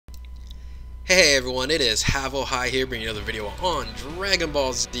Hey everyone, it is Havo High here bringing another video on Dragon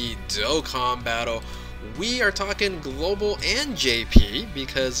Ball Z Dokkan Battle. We are talking global and JP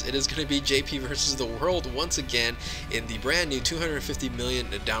because it is going to be JP versus the world once again in the brand new 250 million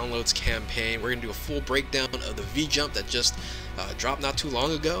downloads campaign. We're going to do a full breakdown of the V-Jump that just dropped not too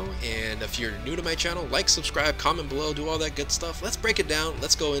long ago. And if you're new to my channel, like, subscribe, comment below, do all that good stuff. Let's break it down.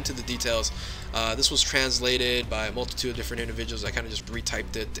 Let's go into the details. This was translated by a multitude of different individuals. I kind of just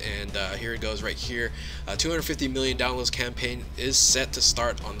retyped it, and here it goes right here. 250 million downloads campaign is set to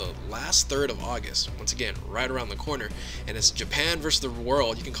start on the last third of August. Once again, right around the corner, and it's Japan versus the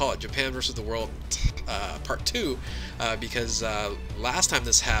world. You can call it Japan versus the world part 2 because last time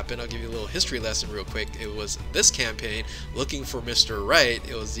this happened, I'll give you a little history lesson real quick. It was this campaign looking for Mr. Right.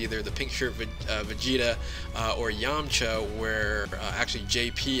 It was either the pink shirt Vegeta or Yamcha, where actually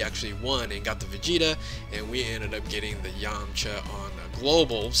JP actually won and got the Vegeta, and we ended up getting the Yamcha on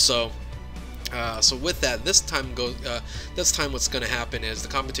global. So with that, this time what's going to happen is the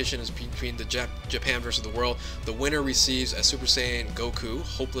competition is between the Japan versus the world. The winner receives a Super Saiyan Goku,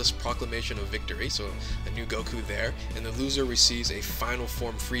 Hopeless Proclamation of Victory, so a new Goku there, and the loser receives a Final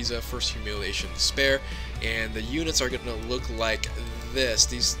Form Frieza, First Humiliation, Despair, and the units are going to look like this.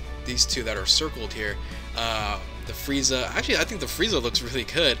 These two that are circled here. The Frieza, actually I think the Frieza looks really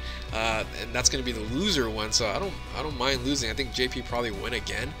good, and that's going to be the loser one, so I don't mind losing. I think JP probably win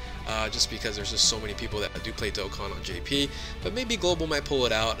again, just because there's just so many people that do play Dokkan on JP, but maybe Global might pull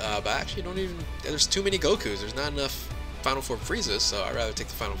it out, but I actually don't even, there's too many Gokus, there's not enough Final Form Friezas, so I'd rather take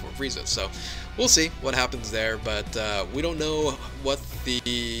the Final Form Frieza. So we'll see what happens there, but we don't know what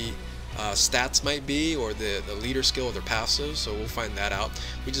the stats might be, or the leader skill of their passives, so we'll find that out.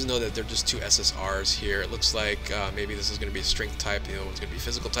 We just know that they're just two SSRs here. It looks like maybe this is going to be a strength type, the other one's going to be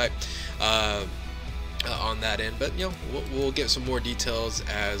physical type on that end, but you know, we'll get some more details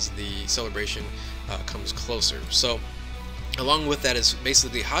as the celebration comes closer. So along with that is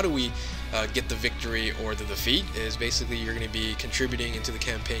basically how do we get the victory or the defeat. Is basically you're going to be contributing into the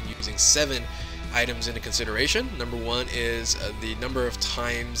campaign using 7 items into consideration. Number 1 is the number of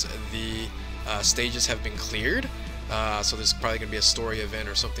times the stages have been cleared, so there's probably going to be a story event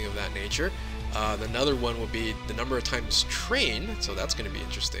or something of that nature. Another one will be the number of times trained, so that's going to be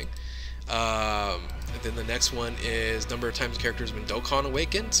interesting. Then the next one is number of times characters have been Dokkan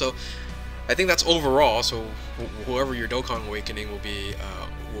awakened, so I think that's overall, so whoever your Dokkan awakening will be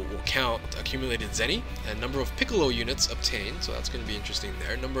will count accumulated Zeni, and number of Piccolo units obtained, so that's going to be interesting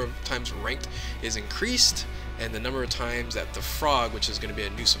there. Number of times ranked is increased, and the number of times that the frog, which is going to be a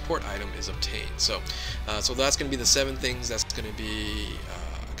new support item, is obtained. So so that's going to be the 7 things that's going to be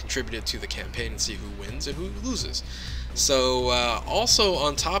contributed to the campaign, and see who wins and who loses. So also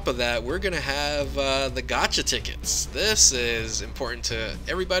on top of that, we're going to have the gacha tickets. This is important to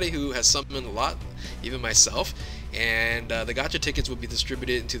everybody who has summoned a lot, even myself. And the gacha tickets will be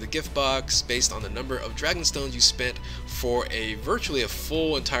distributed into the gift box based on the number of Dragon Stones you spent for virtually a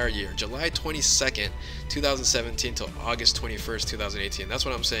full entire year, July 22nd, 2017 till August 21st, 2018. That's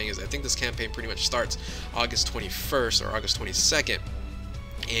what I'm saying, is I think this campaign pretty much starts August 21st or August 22nd.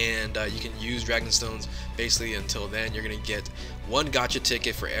 And you can use Dragon Stones basically until then. You're going to get 1 gacha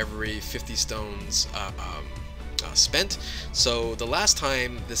ticket for every 50 stones spent. So the last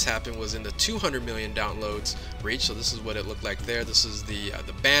time this happened was in the 200 million downloads reach. So this is what it looked like there. This is the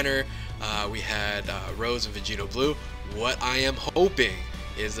banner. We had Rose and Vegeta Blue. What I am hoping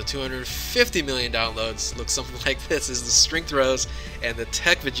is the 250 million downloads looks something like this. Is the Strength Rose and the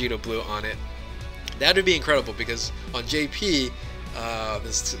Tech Vegeta Blue on it. That would be incredible, because on JP,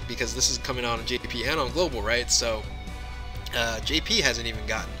 because this is coming out on JP and on Global, right? So JP hasn't even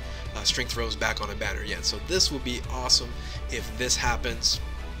gotten Strength Rose back on a banner yet, so this will be awesome if this happens.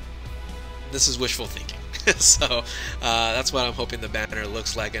 This is wishful thinking. So that's what I'm hoping the banner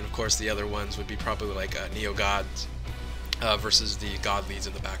looks like, and of course the other ones would be probably like Neo Gods versus the God Leads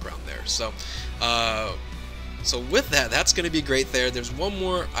in the background there. So so with that, that's going to be great there. There's one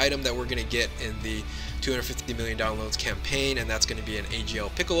more item that we're going to get in the 250 million downloads campaign, and that's going to be an AGL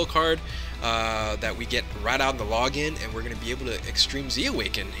Piccolo card that we get right out in the login, and we're going to be able to Extreme Z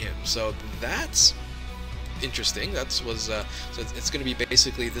awaken him. So that's interesting. So it's going to be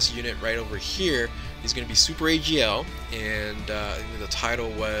basically this unit right over here. He's going to be Super AGL, and the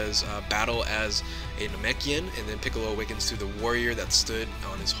title was Battle as a Namekian, and then Piccolo awakens to the warrior that stood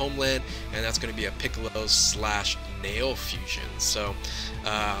on his homeland, and that's going to be a Piccolo / Nail fusion. So so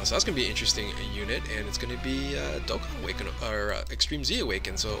that's going to be an interesting unit, and it's going to be Dokkan awaken, or Extreme Z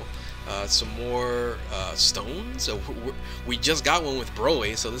awaken. So some more stones. So we just got one with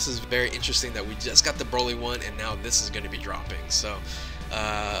Broly, so this is very interesting that we just got the Broly one, and now this is going to be dropping. So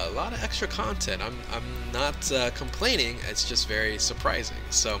a lot of extra content. I'm not complaining. It's just very surprising.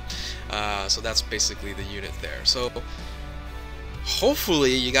 So so that's basically the unit there. So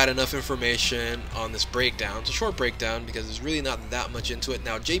hopefully you got enough information on this breakdown. It's a short breakdown because there's really not that much into it.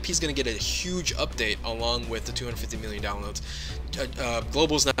 Now JP is going to get a huge update along with the 250 million downloads.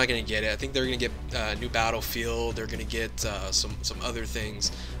 Global's not going to get it. I think they're going to get new battlefield. They're going to get some other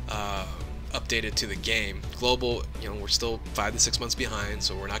things updated to the game. Global, you know, we're still 5 to 6 months behind,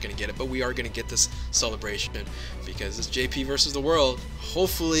 so we're not going to get it, but we are going to get this celebration because it's JP versus the world.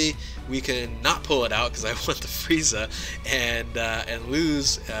 Hopefully we can not pull it out, because I want the Frieza and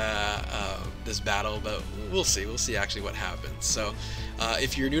lose this battle, but we'll see. We'll see actually what happens. So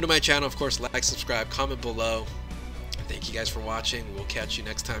if you're new to my channel, of course, like, subscribe, comment below. Thank you guys for watching. We'll catch you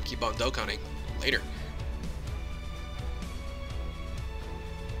next time. Keep on Dokkaning. Later.